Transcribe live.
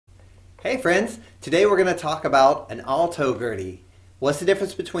Hey friends, today we're going to talk about an alto gurdy. What's the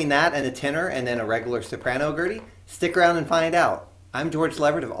difference between that and a tenor and then a regular soprano gurdy? Stick around and find out. I'm George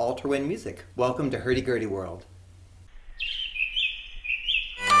Leverett of Altarwind Music. Welcome to Hurdy Gurdy World.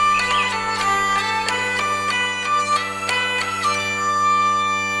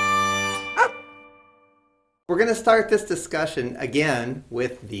 We're going to start this discussion again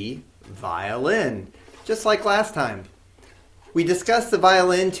with the violin, just like last time. We discussed the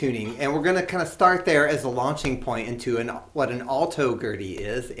violin tuning, and we're going to kind of start there as a launching point into what an alto gurdy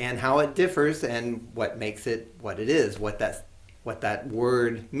is and how it differs and what makes it what it is, what that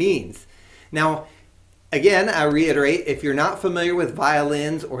word means. Now, again, I reiterate, if you're not familiar with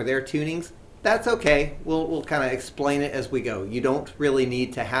violins or their tunings, that's okay. We'll kind of explain it as we go. You don't really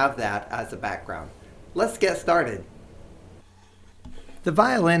need to have that as a background. Let's get started. The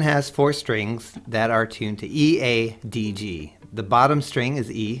violin has 4 strings that are tuned to E, A, D, G. The bottom string is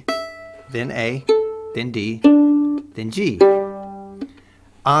E, then A, then D, then G.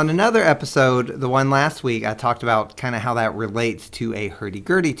 On another episode, the one last week, I talked about kind of how that relates to a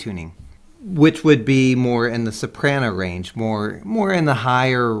hurdy-gurdy tuning, which would be more in the soprano range, more in the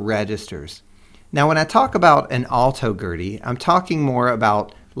higher registers. Now, when I talk about an alto gurdy, I'm talking more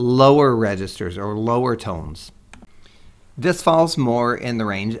about lower registers or lower tones. This falls more in the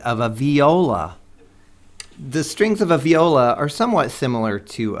range of a viola. The strings of a viola are somewhat similar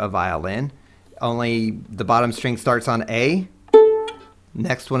to a violin, only the bottom string starts on A,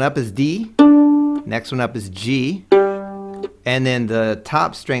 next one up is D, next one up is G, and then the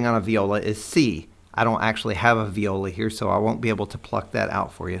top string on a viola is C. I don't actually have a viola here, so I won't be able to pluck that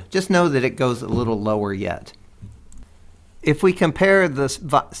out for you. Just know that it goes a little lower yet. If we compare the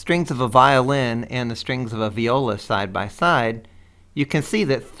strings of a violin and the strings of a viola side by side, you can see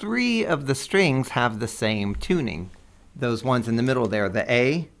that 3 of the strings have the same tuning. Those ones in the middle there, the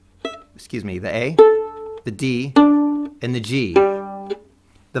A, the D, and the G.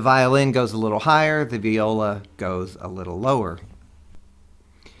 The violin goes a little higher, the viola goes a little lower.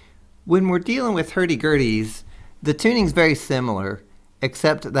 When we're dealing with hurdy-gurdies, the tuning's very similar,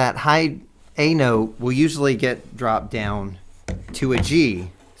 except that high A note will usually get dropped down to a G.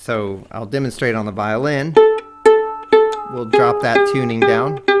 So I'll demonstrate on the violin. We'll drop that tuning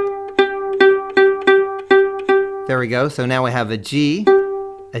down. There we go. So now we have a G,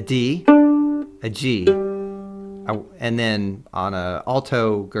 a D, a G. And then on an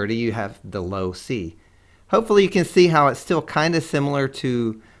alto gurdy, you have the low C. Hopefully you can see how it's still kind of similar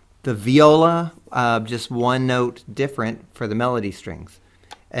to the viola, just one note different for the melody strings.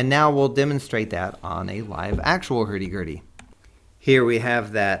 And now we'll demonstrate that on a live actual hurdy-gurdy. Here we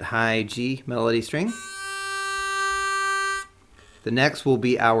have that high G melody string. The next will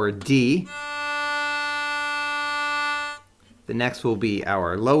be our D. The next will be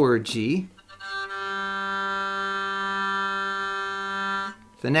our lower G.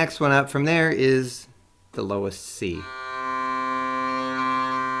 The next one up from there is the lowest C.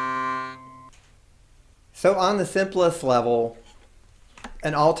 So on the simplest level,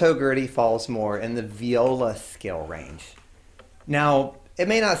 an alto gurdy falls more in the viola scale range. Now, it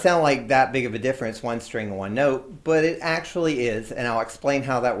may not sound like that big of a difference, one string and one note, but it actually is, and I'll explain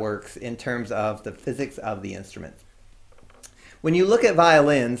how that works in terms of the physics of the instrument. When you look at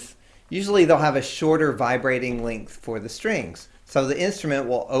violins, usually they'll have a shorter vibrating length for the strings, so the instrument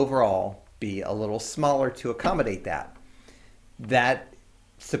will overall be a little smaller to accommodate that. That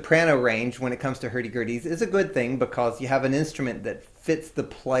soprano range, when it comes to hurdy-gurdies, is a good thing because you have an instrument that fits the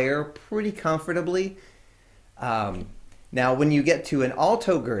player pretty comfortably. Now, when you get to an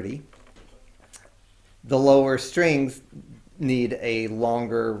alto gurdy, the lower strings need a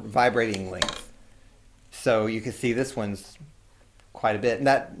longer vibrating length. So you can see this one's quite a bit, and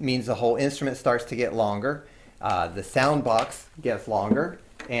that means the whole instrument starts to get longer. The sound box gets longer,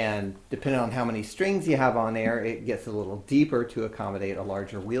 and depending on how many strings you have on there, it gets a little deeper to accommodate a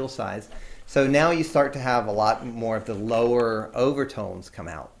larger wheel size. So now you start to have a lot more of the lower overtones come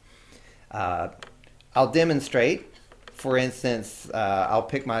out. I'll demonstrate. For instance, I'll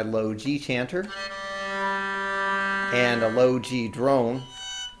pick my low G chanter and a low G drone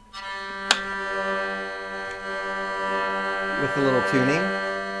with a little tuning.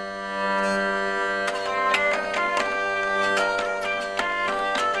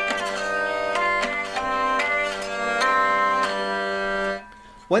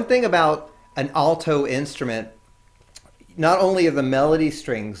 One thing about an alto instrument, not only are the melody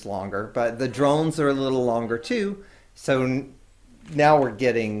strings longer, but the drones are a little longer too. So now we're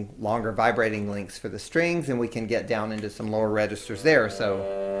getting longer vibrating lengths for the strings, and we can get down into some lower registers there. So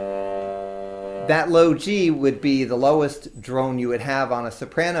That low G would be the lowest drone you would have on a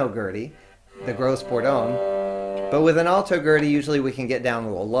soprano Gurdy, the gross bourdon. But with an alto Gurdy, usually we can get down a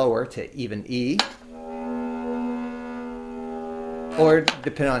little lower to even E. Or,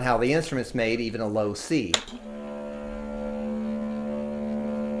 depending on how the instrument's made, even a low C.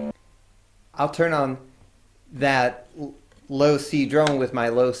 I'll turn on that low C drone with my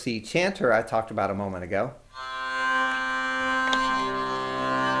low C chanter I talked about a moment ago.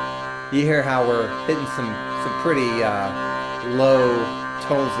 You hear how we're hitting some pretty low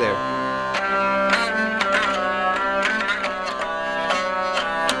tones there.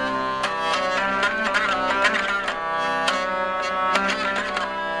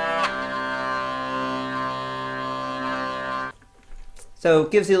 So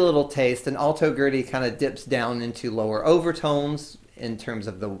it gives you a little taste. An alto Gurdy kind of dips down into lower overtones in terms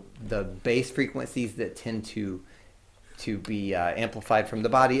of the bass frequencies that tend to be amplified from the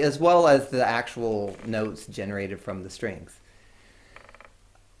body, as well as the actual notes generated from the strings.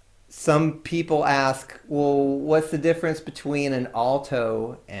 Some people ask, well, what's the difference between an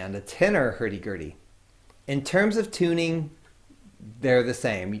alto and a tenor hurdy-gurdy? In terms of tuning, they're the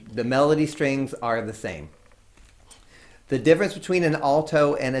same. The melody strings are the same. The difference between an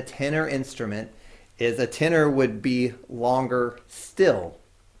alto and a tenor instrument is a tenor would be longer still.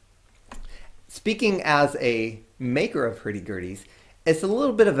 Speaking as a maker of hurdy-gurdies, it's a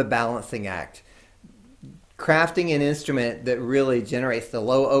little bit of a balancing act. Crafting an instrument that really generates the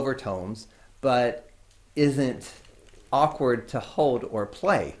low overtones, but isn't awkward to hold or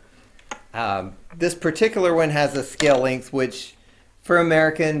play. This particular one has a scale length which for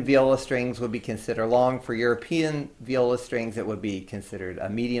American viola strings would be considered long. For European viola strings it would be considered a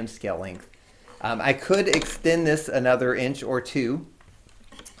medium scale length. I could extend this another inch or two,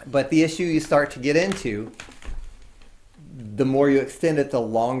 but the issue you start to get into, the more you extend it, the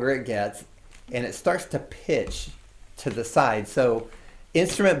longer it gets, and it starts to pitch to the side. So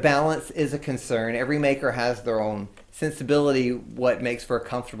instrument balance is a concern. Every maker has their own sensibility, what makes for a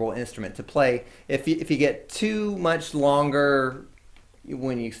comfortable instrument to play. If you get too much longer,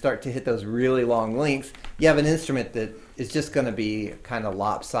 when you start to hit those really long lengths, you have an instrument that is just going to be kind of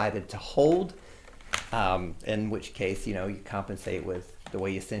lopsided to hold, in which case, you know, you compensate with the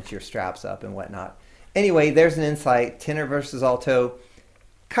way you cinch your straps up and whatnot. Anyway, there's an insight, tenor versus alto,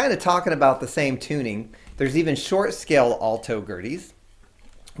 kind of talking about the same tuning. There's even short scale alto Gurdies,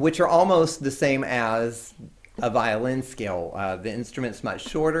 which are almost the same as a violin scale. The instrument's much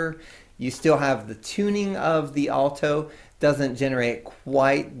shorter. You still have the tuning of the alto, doesn't generate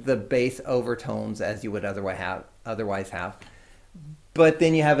quite the bass overtones as you would otherwise have. But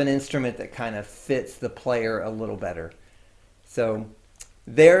then you have an instrument that kind of fits the player a little better. So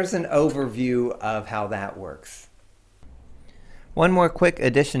there's an overview of how that works. One more quick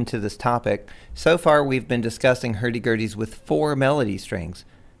addition to this topic. So far we've been discussing hurdy-gurdies with 4 melody strings,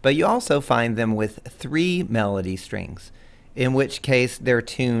 but you also find them with 3 melody strings, in which case they're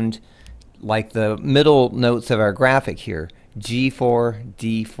tuned like the middle notes of our graphic here, G4,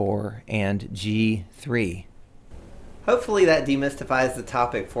 D4, and G3. Hopefully that demystifies the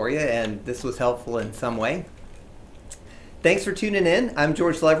topic for you and this was helpful in some way. Thanks for tuning in. I'm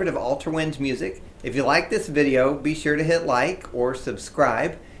George Leverett of Altarwind Music. If you like this video, be sure to hit like or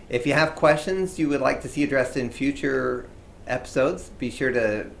subscribe. If you have questions you would like to see addressed in future episodes, be sure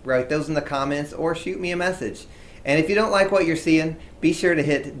to write those in the comments or shoot me a message. And if you don't like what you're seeing, be sure to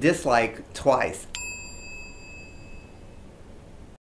hit dislike twice.